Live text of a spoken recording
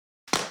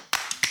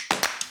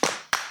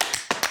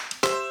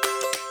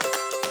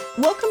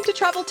Welcome to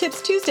Travel Tips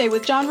Tuesday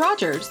with John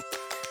Rogers.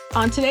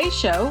 On today's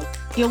show,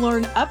 you'll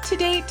learn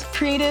up-to-date,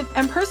 creative,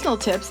 and personal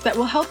tips that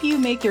will help you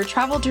make your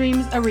travel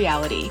dreams a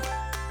reality.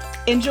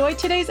 Enjoy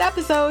today's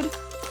episode.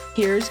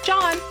 Here's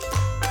John.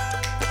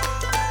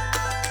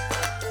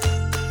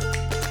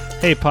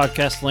 Hey,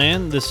 podcast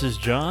land, this is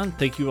John.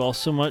 Thank you all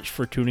so much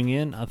for tuning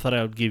in. I thought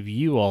I would give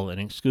you all an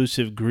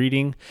exclusive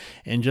greeting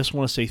and just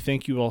want to say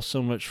thank you all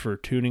so much for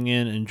tuning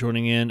in and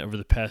joining in over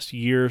the past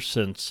year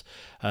since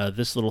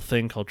this little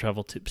thing called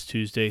Travel Tips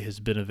Tuesday has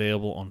been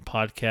available on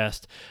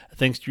podcast.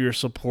 Thanks to your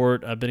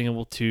support, I've been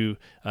able to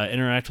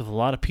interact with a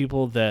lot of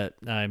people that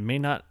I may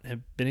not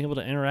have been able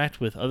to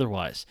interact with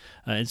otherwise.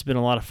 It's been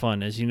a lot of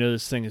fun. As you know,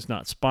 this thing is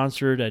not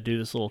sponsored. I do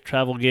this little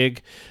travel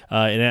gig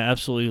and I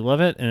absolutely love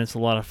it, and it's a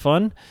lot of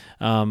fun.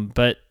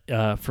 But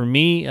for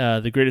me,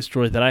 the greatest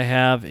joy that I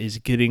have is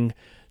getting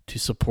to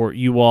support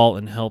you all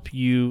and help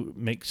you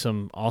make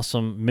some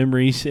awesome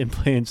memories and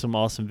plan some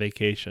awesome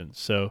vacations.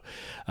 So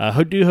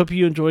I do hope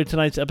you enjoyed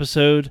tonight's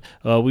episode.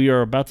 We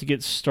are about to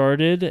get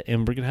started,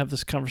 and we're going to have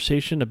this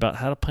conversation about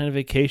how to plan a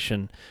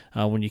vacation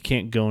when you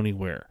can't go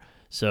anywhere.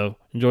 So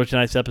enjoy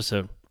tonight's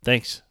episode.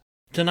 Thanks.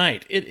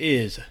 Tonight, it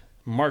is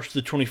March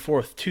the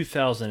 24th,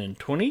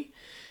 2020.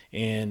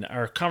 And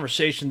our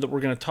conversation that we're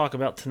going to talk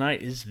about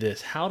tonight is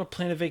this: how to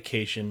plan a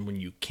vacation when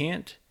you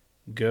can't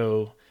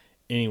go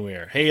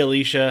anywhere. Hey,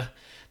 Alicia.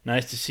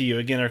 Nice to see you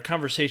again. Our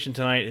conversation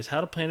tonight is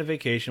how to plan a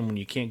vacation when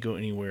you can't go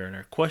anywhere. And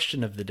our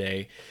question of the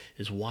day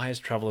is, why is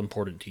travel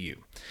important to you?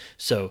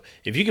 So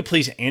if you could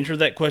please answer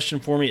that question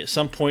for me at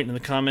some point in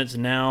the comments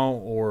now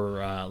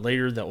or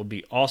later, that would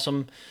be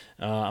awesome.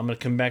 I'm going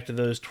to come back to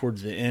those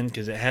towards the end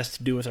because it has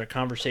to do with our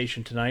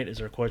conversation tonight,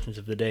 as our questions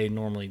of the day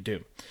normally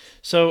do.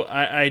 So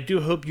I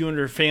do hope you and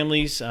your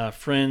families,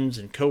 friends,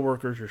 and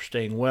coworkers are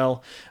staying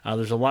well.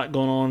 There's a lot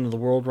going on in the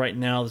world right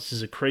now. This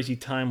is a crazy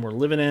time we're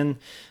living in,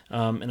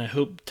 and I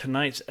hope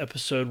tonight's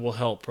episode will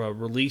help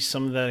release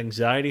some of that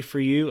anxiety for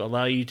you,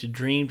 allow you to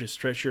dream, to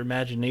stretch your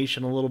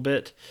imagination a little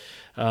bit.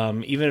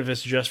 Even if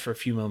it's just for a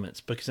few moments,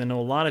 because I know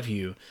a lot of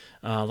you,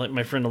 like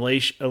my friend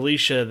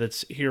Alicia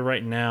that's here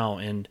right now,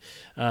 and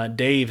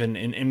Dave,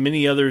 and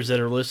many others that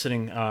are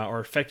listening are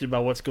affected by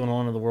what's going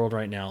on in the world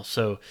right now.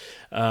 So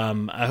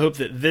I hope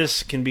that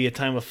this can be a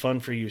time of fun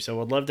for you.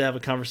 So I'd love to have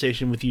a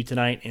conversation with you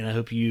tonight, and I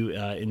hope you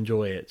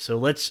enjoy it. So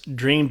let's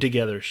dream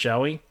together,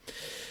 shall we?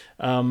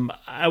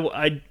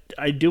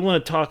 I do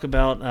want to talk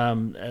about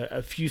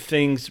a few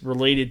things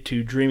related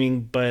to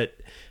dreaming, but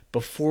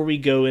before we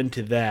go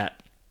into that,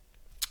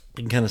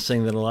 been kind of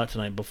saying that a lot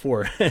tonight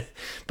before,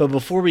 but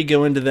before we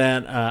go into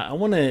that, I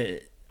want to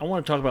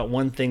talk about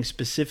one thing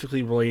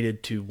specifically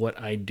related to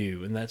what I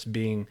do, and that's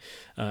being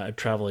a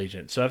travel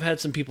agent. So I've had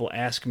some people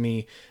ask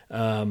me,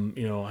 how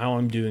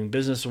I'm doing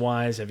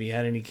business-wise. Have you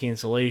had any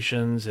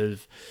cancellations?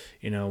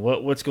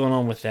 What's going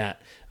on with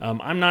that?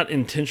 I'm not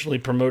intentionally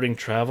promoting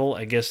travel.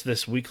 I guess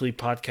this weekly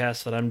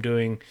podcast that I'm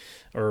doing,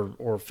 or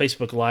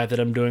Facebook Live that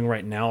I'm doing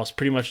right now, is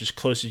pretty much as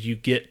close as you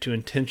get to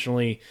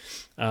intentionally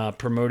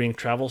promoting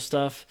travel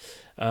stuff.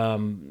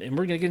 And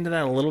we're going to get into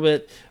that a little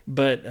bit,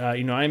 but,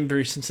 I'm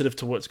very sensitive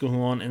to what's going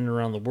on in and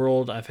around the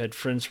world. I've had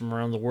friends from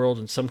around the world,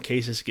 in some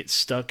cases, get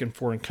stuck in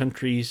foreign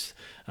countries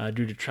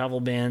due to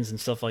travel bans and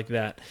stuff like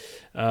that.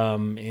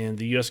 And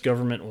the U.S.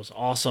 government was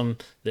awesome.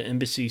 The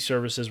embassy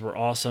services were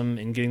awesome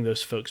in getting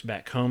those folks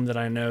back home that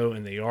I know,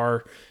 and they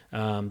are.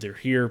 They're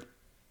here,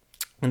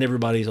 and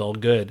everybody's all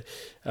good.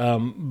 So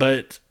I'm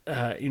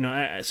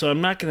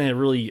not going to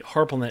really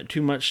harp on that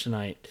too much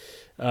tonight.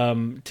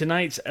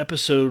 Tonight's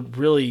episode,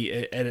 really,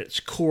 at its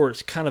core,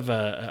 it's kind of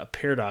a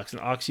paradox, an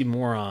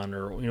oxymoron,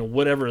 or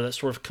whatever, that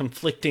sort of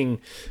conflicting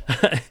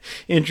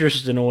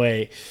interest in a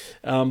way.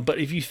 But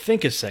if you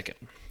think a second,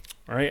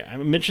 all right, I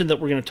mentioned that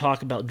we're going to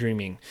talk about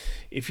dreaming.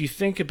 If you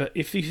think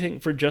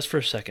for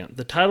a second,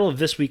 the title of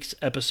this week's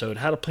episode,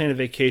 "How to Plan a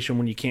Vacation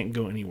When You Can't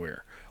Go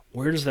Anywhere,"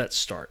 where does that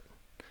start?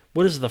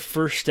 What is the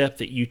first step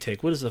that you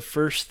take? What is the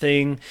first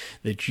thing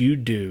that you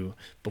do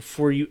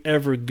before you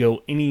ever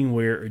go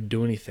anywhere or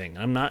do anything?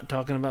 I'm not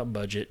talking about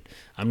budget.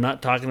 I'm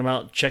not talking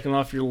about checking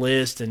off your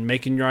list and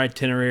making your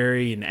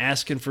itinerary and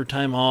asking for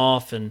time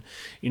off and,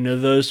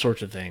 those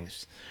sorts of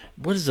things.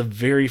 What is the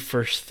very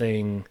first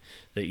thing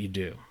that you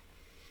do?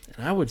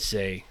 And I would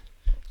say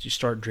you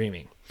start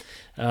dreaming.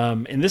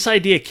 And this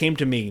idea came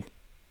to me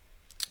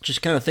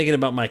just kind of thinking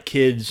about my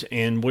kids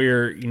and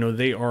where,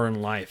 they are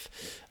in life.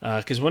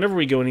 Because whenever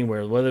we go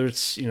anywhere, whether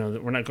it's,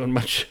 we're not going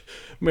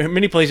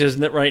many places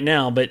right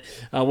now, but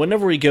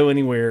whenever we go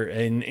anywhere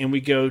and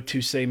we go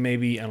to, say,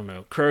 maybe, I don't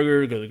know,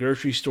 Kroger, go to the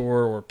grocery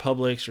store, or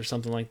Publix or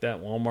something like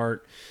that,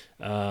 Walmart,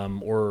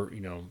 or,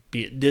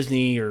 be it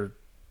Disney or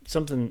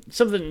something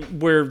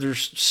where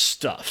there's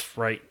stuff,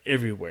 right,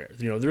 everywhere.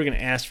 They're going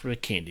to ask for a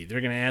candy.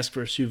 They're going to ask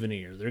for a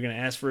souvenir. They're going to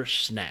ask for a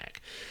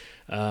snack.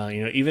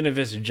 Even if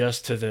it's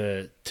just to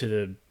the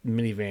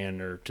minivan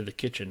or to the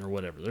kitchen or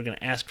whatever, they're going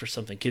to ask for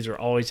something. Kids are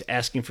always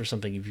asking for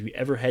something. If you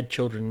ever had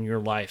children in your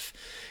life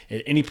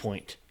at any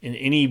point, in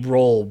any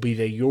role, be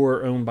they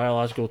your own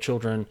biological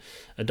children,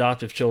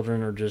 adoptive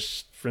children, or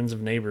just friends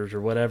of neighbors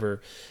or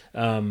whatever,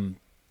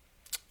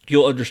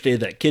 you'll understand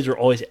that kids are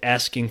always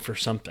asking for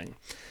something.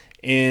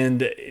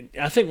 And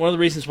I think one of the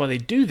reasons why they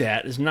do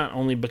that is not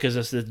only because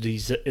it's the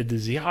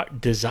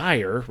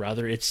desire,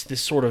 rather, it's this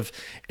sort of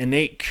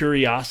innate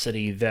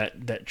curiosity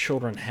that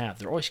children have.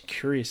 They're always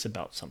curious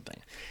about something.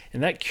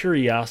 And that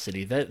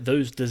curiosity,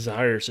 those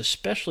desires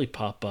especially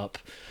pop up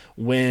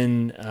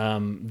when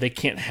they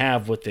can't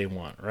have what they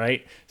want,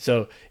 right?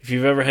 So if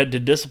you've ever had to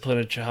discipline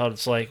a child,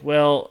 it's like,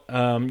 well,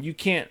 you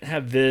can't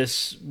have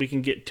this, we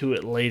can get to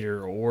it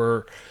later,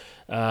 or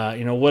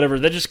whatever.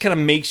 That just kind of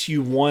makes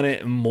you want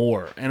it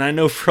more. And I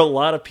know for a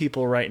lot of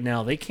people right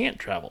now, they can't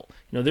travel.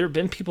 There have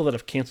been people that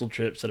have canceled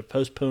trips, that have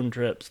postponed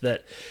trips,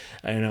 that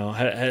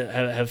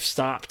have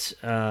stopped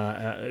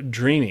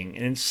dreaming.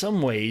 And in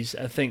some ways,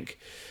 I think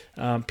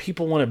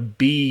people want to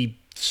be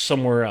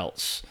somewhere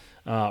else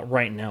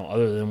right now,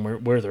 other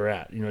than where they're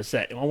at. It's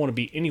that I want to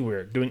be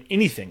anywhere, doing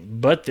anything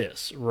but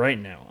this right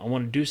now. I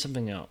want to do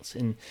something else,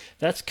 and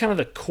that's kind of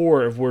the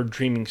core of where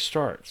dreaming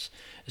starts.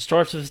 It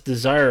starts with this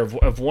desire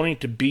of wanting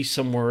to be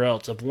somewhere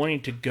else, of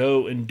wanting to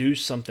go and do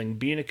something,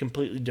 be in a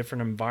completely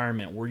different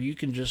environment where you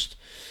can just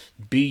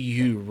be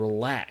you,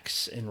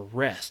 relax, and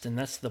rest. And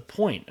that's the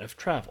point of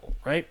travel,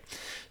 right?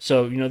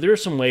 So, there are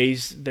some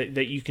ways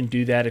that you can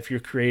do that if you're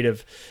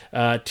creative,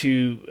 to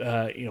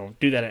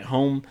do that at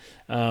home,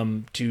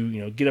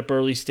 to get up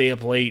early, stay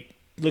up late.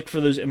 Look for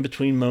those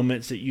in-between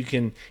moments that you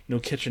can,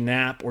 catch a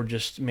nap, or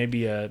just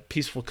maybe a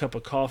peaceful cup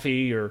of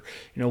coffee, or,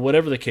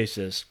 whatever the case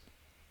is.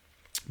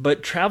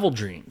 But travel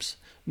dreams,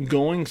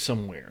 going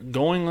somewhere,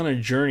 going on a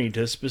journey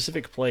to a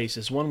specific place,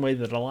 is one way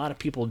that a lot of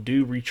people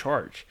do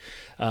recharge,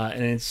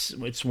 and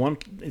it's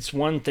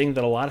one thing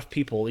that a lot of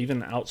people,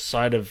 even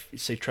outside of,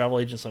 say, travel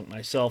agents like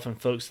myself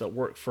and folks that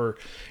work for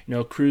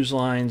cruise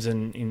lines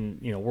and in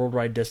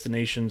worldwide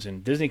destinations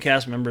and Disney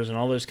cast members and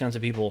all those kinds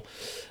of people,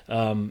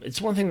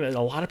 it's one thing that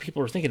a lot of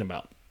people are thinking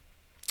about.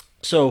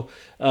 So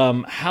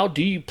how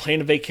do you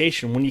plan a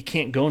vacation when you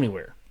can't go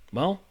anywhere?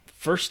 Well,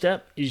 first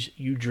step is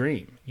you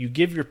dream. You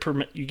give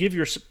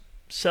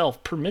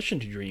yourself permission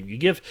to dream. You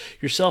give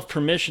yourself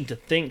permission to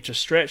think, to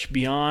stretch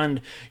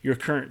beyond your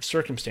current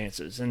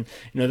circumstances. And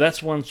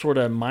that's one sort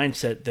of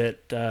mindset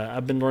that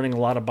I've been learning a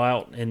lot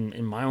about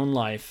in my own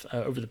life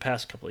over the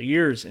past couple of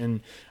years.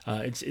 And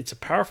it's a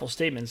powerful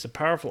statement. It's a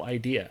powerful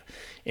idea.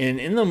 And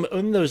in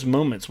those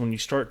moments when you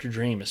start to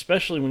dream,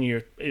 especially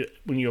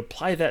when you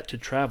apply that to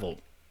travel,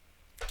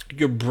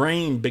 your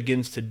brain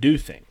begins to do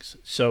things.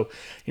 So,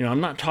 I'm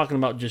not talking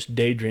about just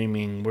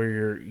daydreaming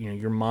where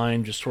your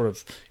mind just sort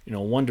of,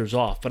 wanders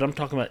off, but I'm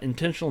talking about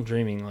intentional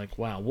dreaming. Like,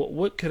 wow,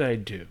 what could I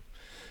do?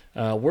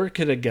 Where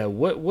could I go?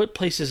 What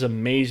place is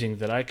amazing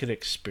that I could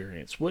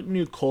experience? What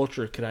new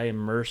culture could I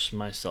immerse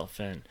myself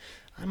in?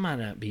 I might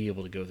not be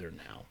able to go there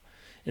now,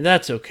 and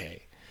that's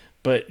okay.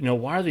 But,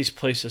 why are these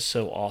places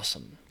so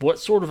awesome? What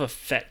sort of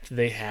effect do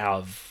they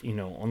have,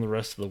 on the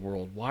rest of the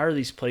world? Why are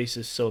these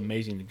places so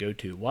amazing to go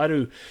to? Why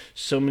do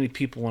so many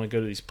people want to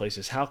go to these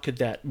places? How could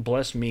that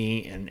bless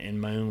me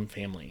and my own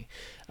family?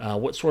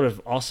 What sort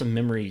of awesome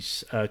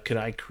memories could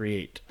I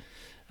create?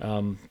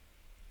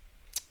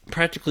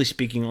 Practically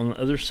speaking, on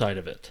the other side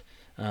of it,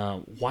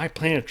 why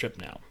plan a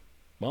trip now?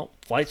 Well,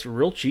 flights are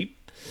real cheap.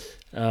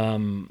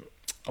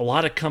 A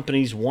lot of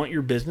companies want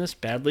your business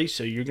badly,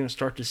 so you're going to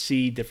start to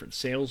see different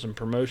sales and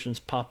promotions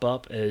pop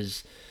up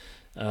as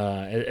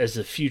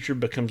the future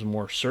becomes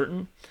more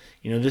certain.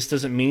 This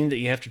doesn't mean that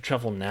you have to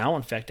travel now.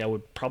 In fact, I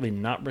would probably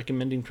not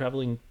recommend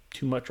traveling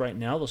too much right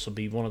now. This will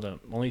be one of the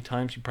only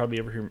times you probably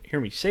ever hear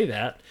me say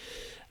that.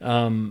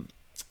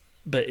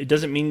 But it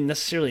doesn't mean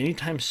necessarily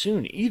anytime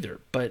soon either.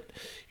 But,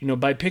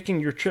 by picking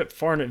your trip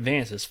far in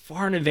advance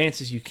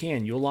as you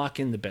can, you'll lock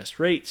in the best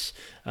rates.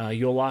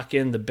 You'll lock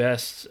in the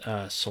best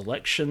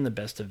selection, the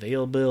best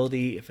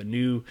availability. If a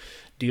new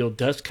deal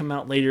does come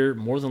out later,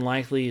 more than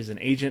likely as an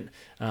agent,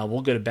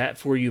 we'll go to bat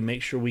for you,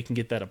 make sure we can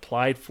get that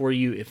applied for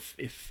you if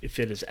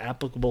it is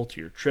applicable to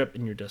your trip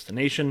and your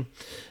destination.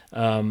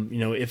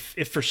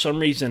 If for some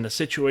reason a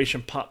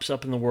situation pops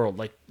up in the world,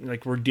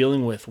 like we're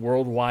dealing with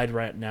worldwide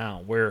right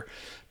now, where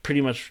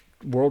pretty much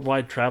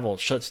worldwide travel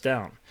shuts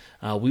down,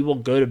 we will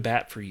go to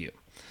bat for you.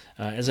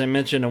 As I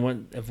mentioned,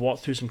 I've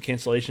walked through some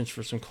cancellations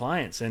for some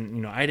clients,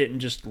 and I didn't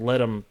just let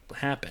them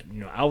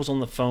happen. I was on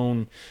the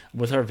phone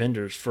with our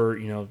vendors for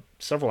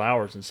several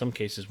hours in some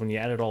cases when you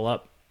add it all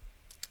up.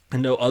 I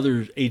know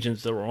other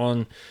agents that were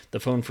on the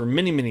phone for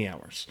many, many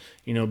hours.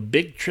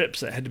 Big trips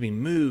that had to be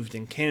moved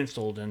and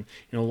canceled, and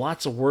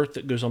lots of work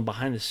that goes on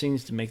behind the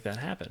scenes to make that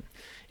happen.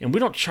 And we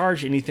don't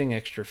charge anything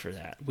extra for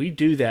that. We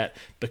do that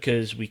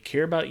because we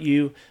care about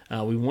you.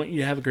 We want you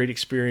to have a great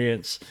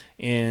experience,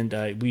 and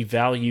we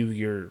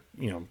value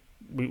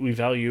we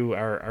value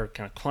our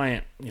kind of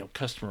client,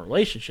 customer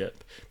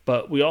relationship.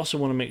 But we also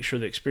want to make sure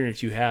the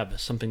experience you have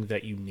is something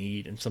that you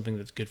need and something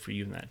that's good for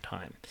you in that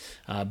time.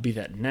 Be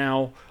that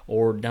now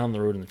or down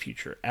the road in the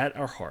future. At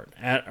our heart,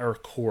 at our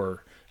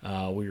core,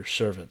 we're your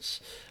servants.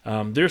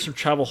 There are some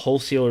travel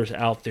wholesalers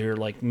out there,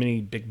 like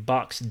many big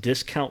box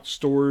discount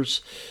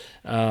stores,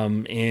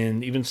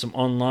 and even some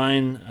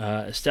online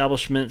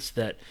establishments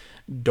that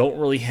don't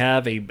really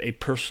have a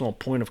personal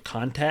point of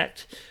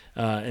contact.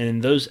 And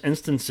in those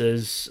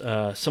instances,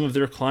 some of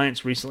their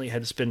clients recently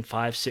had to spend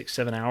 5, 6,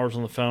 7 hours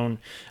on the phone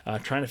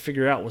trying to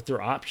figure out what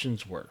their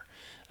options were.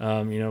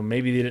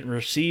 Maybe they didn't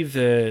receive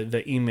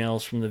the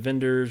emails from the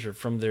vendors or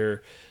from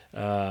their,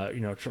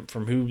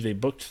 from who they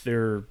booked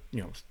their,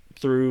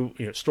 through,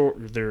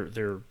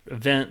 their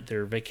event,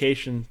 their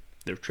vacation,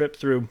 their trip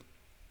through.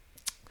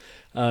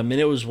 And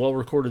it was well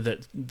recorded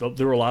that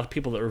there were a lot of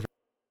people that were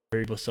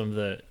very with some of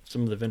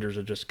the vendors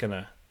are just kind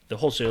of the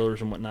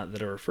wholesalers and whatnot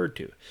that are referred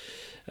to.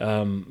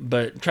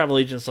 But travel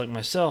agents like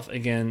myself,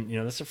 again,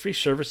 that's a free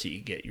service that you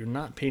get. You're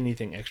not paying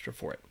anything extra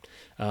for it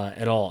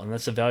at all. And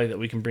that's the value that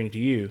we can bring to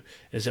you,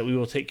 is that we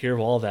will take care of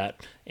all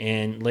that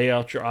and lay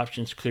out your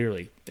options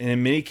clearly. And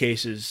in many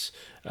cases,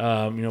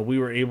 we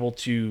were able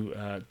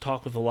to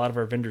talk with a lot of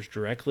our vendors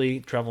directly.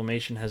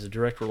 Travelmation has a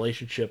direct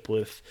relationship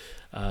with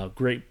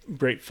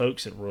great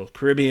folks at Royal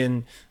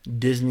Caribbean,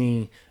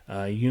 Disney,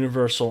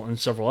 Universal, and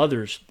several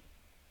others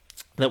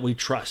that we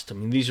trust. I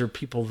mean, these are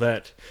people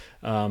that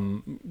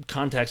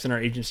contacts in our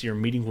agency are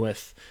meeting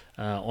with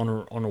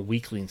on a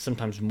weekly and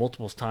sometimes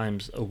multiple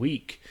times a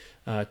week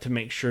to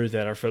make sure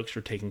that our folks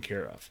are taken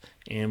care of.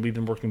 And we've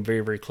been working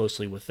very, very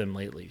closely with them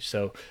lately.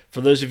 So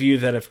for those of you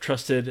that have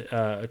trusted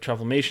a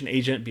Travelmation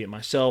agent, be it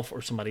myself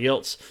or somebody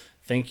else,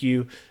 thank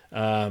you.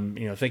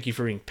 Thank you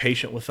for being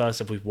patient with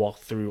us if we've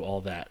walked through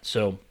all that.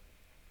 So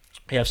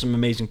we have some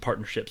amazing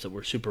partnerships that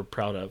we're super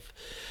proud of.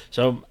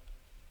 So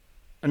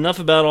enough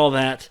about all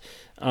that.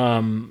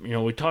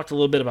 We talked a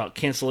little bit about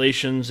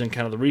cancellations and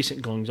kind of the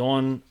recent goings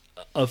on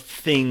of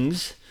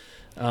things.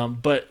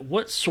 But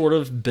what sort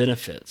of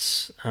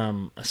benefits,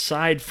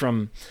 aside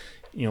from,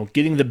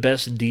 getting the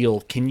best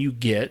deal, can you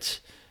get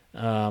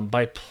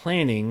by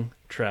planning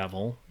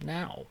travel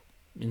now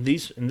in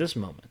this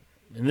moment,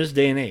 in this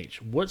day and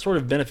age? What sort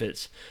of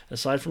benefits,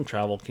 aside from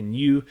travel, can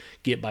you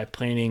get by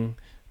planning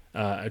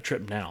a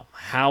trip now?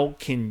 How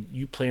can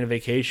you plan a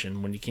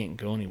vacation when you can't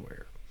go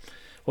anywhere?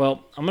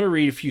 Well, I'm going to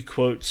read a few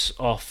quotes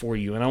off for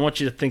you, and I want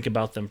you to think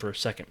about them for a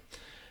second.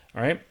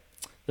 All right?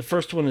 The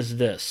first one is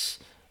this.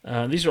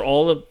 These are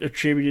all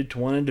attributed to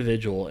one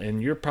individual, and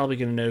you're probably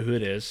going to know who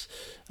it is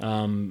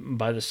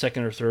by the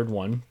second or third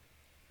one.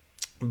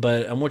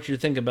 But I want you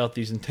to think about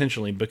these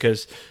intentionally,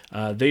 because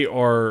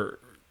they're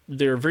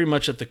very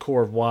much at the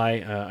core of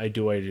why I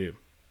do what I do.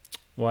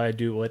 Why I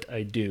do what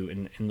I do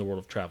in the world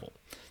of travel.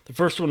 The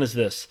first one is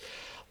this.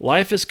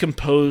 Life is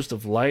composed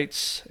of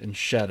lights and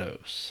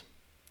shadows.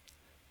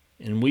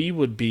 And we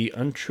would be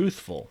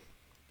untruthful,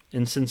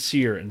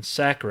 insincere, and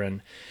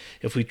saccharine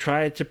if we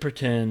tried to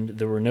pretend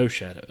there were no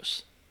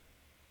shadows.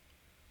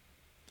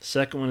 The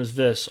second one is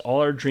this.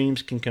 All our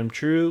dreams can come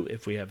true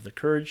if we have the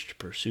courage to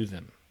pursue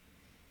them.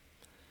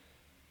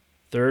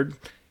 Third,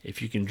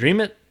 if you can dream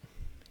it,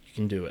 you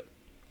can do it.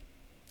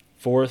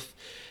 Fourth,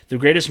 the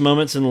greatest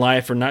moments in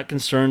life are not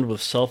concerned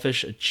with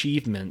selfish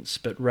achievements,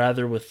 but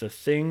rather with the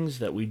things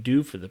that we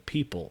do for the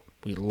people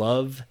we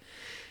love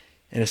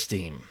and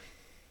esteem.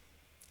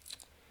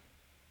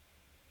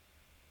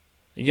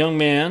 A young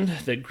man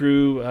that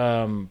grew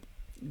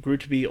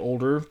to be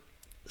older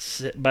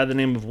by the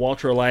name of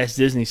Walter Elias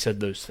Disney said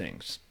those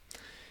things.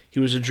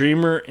 He was a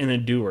dreamer and a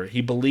doer.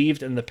 He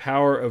believed in the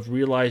power of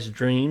realized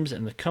dreams,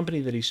 and the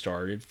company that he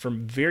started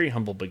from very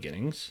humble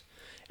beginnings,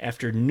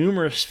 after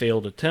numerous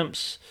failed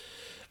attempts,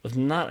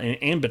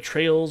 and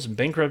betrayals and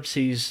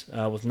bankruptcies,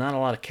 with not a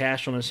lot of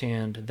cash on his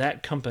hand,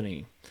 that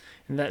company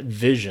and that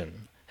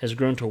vision has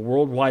grown to a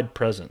worldwide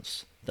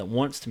presence that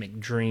wants to make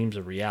dreams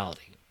a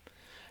reality.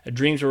 A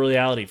dream's a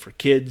reality for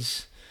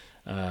kids,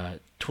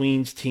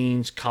 tweens,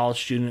 teens, college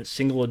students,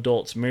 single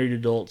adults, married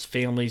adults,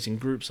 families, and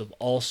groups of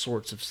all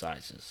sorts of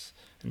sizes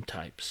and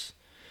types.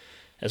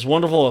 As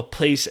wonderful a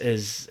place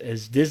as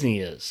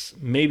Disney is,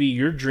 maybe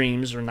your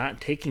dreams are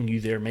not taking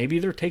you there. Maybe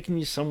they're taking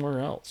you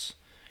somewhere else.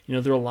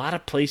 There are a lot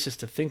of places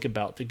to think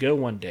about to go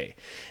one day.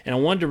 And I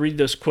wanted to read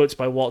those quotes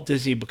by Walt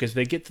Disney because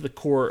they get to the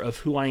core of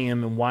who I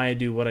am and why I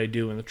do what I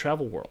do in the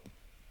travel world.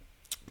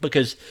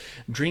 Because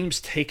dreams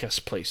take us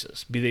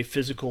places, be they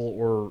physical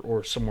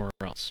or somewhere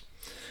else.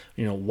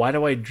 Why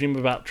do I dream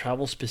about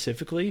travel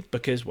specifically?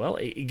 Because, well,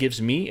 it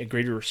gives me a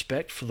greater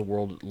respect for the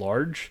world at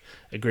large,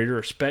 a greater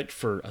respect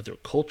for other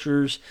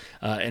cultures,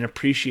 an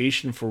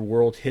appreciation for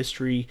world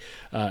history,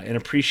 an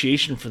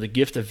appreciation for the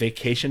gift of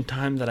vacation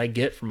time that I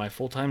get from my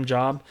full-time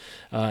job,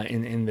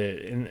 and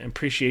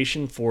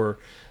appreciation for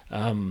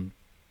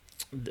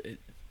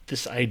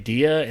this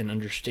idea and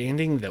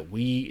understanding that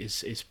we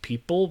as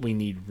people, we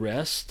need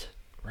rest,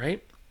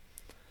 right?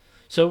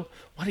 So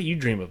why do you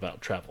dream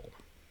about travel?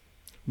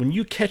 When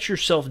you catch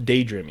yourself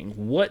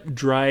daydreaming, what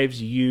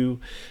drives you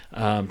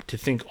to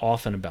think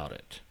often about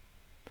it?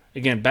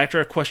 Again, back to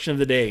our question of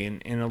the day,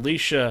 and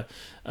Alicia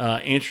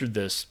answered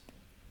this.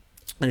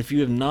 And if you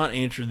have not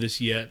answered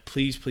this yet,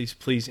 please, please,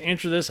 please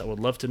answer this. I would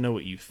love to know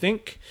what you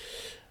think.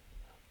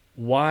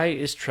 Why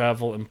is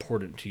travel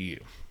important to you?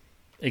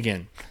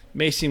 Again,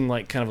 may seem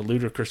like kind of a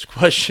ludicrous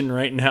question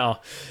right now,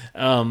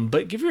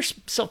 but give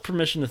yourself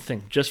permission to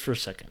think just for a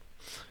second.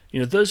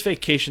 those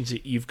vacations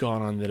that you've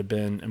gone on that have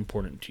been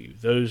important to you.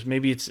 Those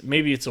maybe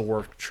it's a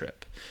work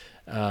trip,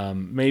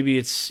 maybe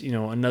it's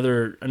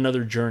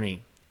another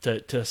journey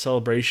to a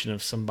celebration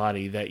of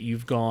somebody that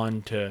you've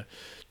gone to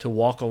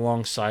walk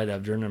alongside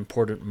of during an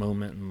important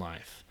moment in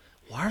life.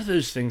 Why are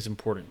those things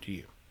important to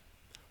you?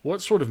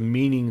 What sort of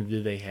meaning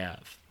do they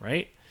have,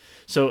 right?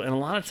 So, and a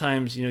lot of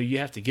times, you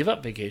have to give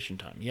up vacation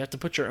time. You have to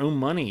put your own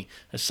money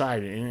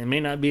aside, and it may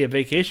not be a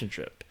vacation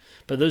trip,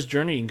 but those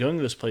journey and going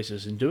to those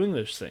places and doing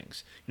those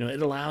things,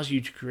 it allows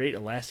you to create a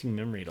lasting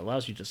memory. It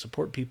allows you to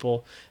support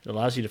people. It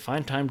allows you to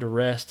find time to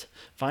rest,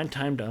 find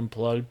time to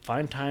unplug,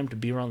 find time to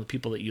be around the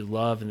people that you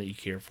love and that you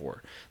care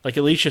for. Like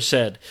Alicia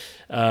said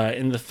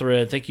in the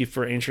thread, thank you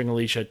for answering,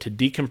 Alicia, to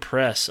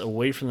decompress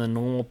away from the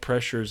normal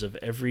pressures of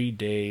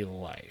everyday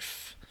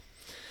life.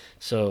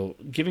 So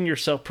giving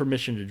yourself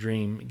permission to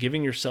dream,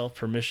 giving yourself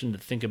permission to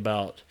think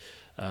about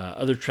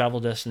other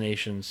travel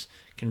destinations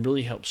can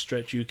really help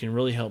stretch you, can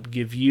really help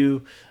give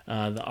you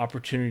the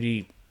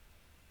opportunity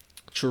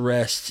to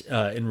rest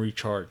and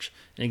recharge.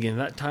 And again,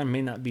 that time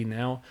may not be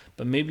now,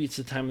 but maybe it's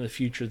the time in the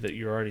future that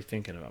you're already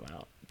thinking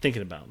about.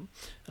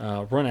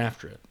 Run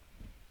after it.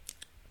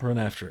 Run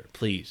after it,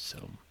 please.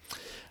 So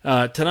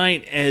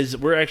tonight, as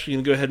we're actually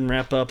going to go ahead and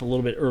wrap up a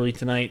little bit early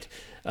tonight,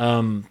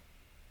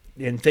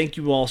 and thank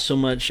you all so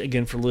much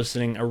again for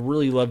listening. I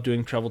really love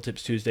doing Travel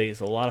Tips Tuesday. It's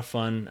a lot of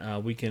fun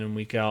week in and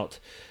week out.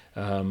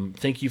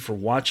 Thank you for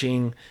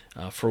watching,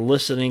 for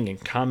listening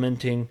and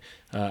commenting.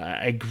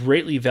 I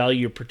greatly value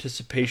your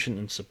participation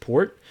and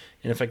support.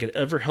 And if I could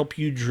ever help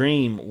you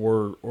dream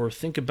or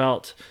think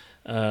about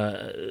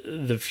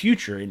the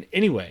future in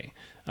any way,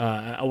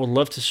 I would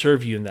love to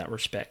serve you in that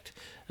respect.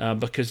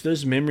 Because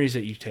those memories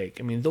that you take,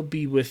 they'll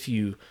be with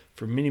you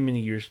for many, many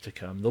years to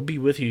come. They'll be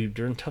with you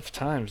during tough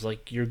times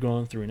like you're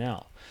going through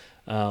now.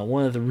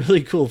 One of the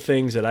really cool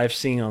things that I've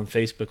seen on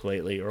Facebook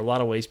lately, or a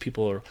lot of ways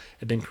people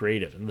have been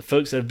creative, and the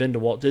folks that have been to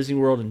Walt Disney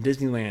World and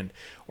Disneyland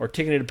are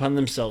taking it upon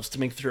themselves to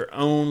make their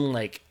own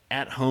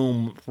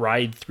at-home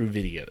ride-through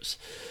videos.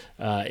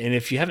 And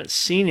if you haven't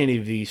seen any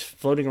of these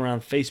floating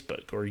around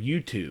Facebook or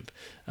YouTube,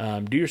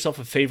 do yourself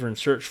a favor and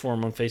search for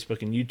them on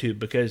Facebook and YouTube,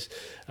 because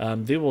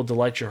they will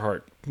delight your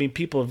heart.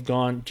 People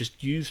have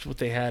just used what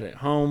they had at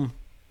home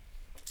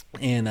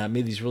and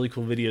made these really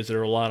cool videos that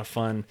are a lot of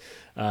fun.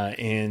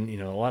 And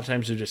a lot of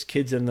times they're just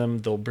kids in them.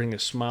 They'll bring a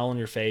smile on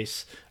your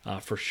face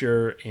for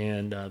sure,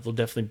 and they'll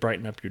definitely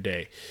brighten up your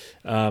day.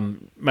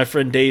 My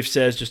friend Dave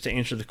says, just to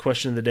answer the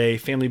question of the day,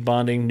 family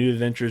bonding, new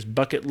adventures,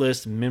 bucket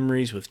list,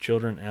 memories with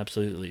children,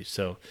 absolutely.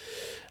 So,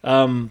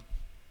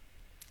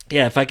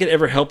 if I could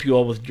ever help you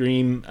all with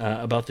dream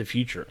about the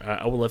future,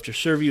 I would love to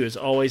serve you. As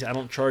always, I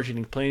don't charge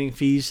any planning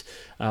fees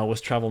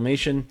with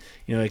Travelmation.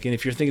 Again,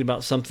 if you're thinking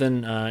about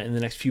something in the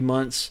next few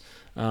months,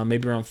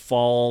 maybe around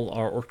fall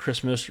or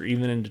Christmas, or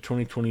even into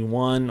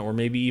 2021, or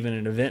maybe even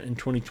an event in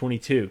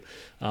 2022,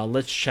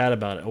 let's chat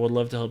about it. I would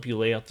love to help you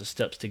lay out the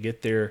steps to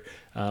get there,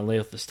 lay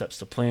out the steps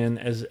to plan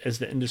as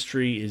the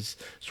industry is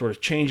sort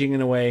of changing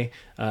in a way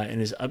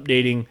and is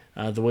updating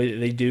the way that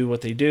they do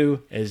what they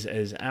do,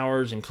 as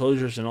hours and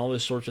closures and all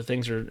those sorts of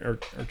things are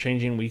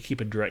changing. We keep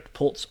a direct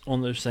pulse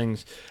on those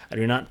things. I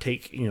do not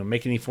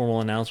make any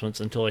formal announcements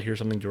until I hear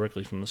something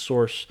directly from the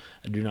source.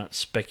 I do not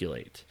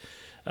speculate.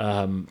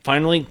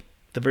 Finally,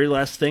 the very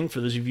last thing, for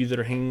those of you that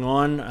are hanging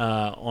on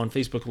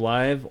Facebook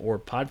Live or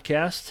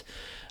podcast,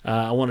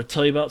 I want to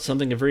tell you about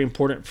a very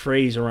important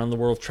phrase around the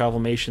world of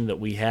Travelmation that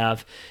we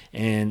have,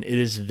 and it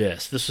is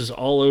this. This is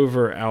all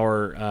over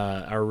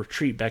our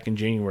retreat back in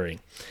January,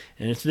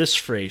 and it's this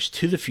phrase: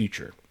 "To the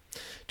future."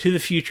 To the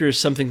future is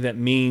something that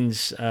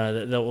means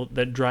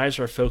that drives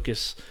our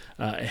focus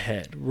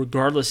ahead,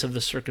 regardless of the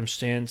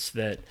circumstance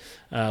that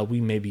we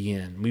may be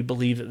in. We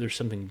believe that there's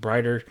something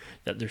brighter,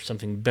 that there's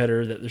something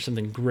better, that there's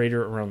something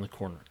greater around the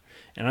corner.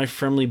 And I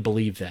firmly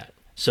believe that.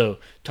 So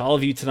to all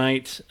of you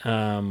tonight,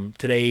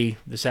 today,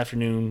 this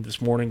afternoon,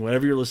 this morning,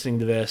 whenever you're listening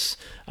to this,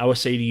 I would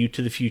say to you,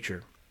 to the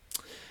future.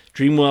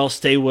 Dream well,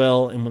 stay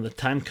well, and when the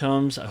time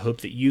comes, I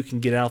hope that you can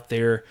get out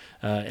there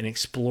and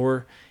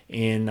explore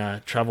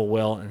and travel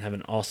well and have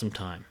an awesome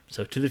time.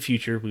 So to the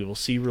future, we will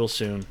see you real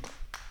soon.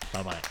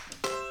 Bye-bye.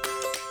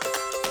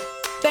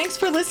 Thanks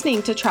for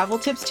listening to Travel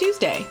Tips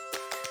Tuesday.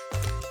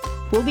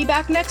 We'll be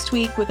back next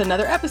week with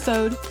another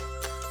episode.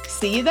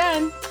 See you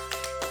then.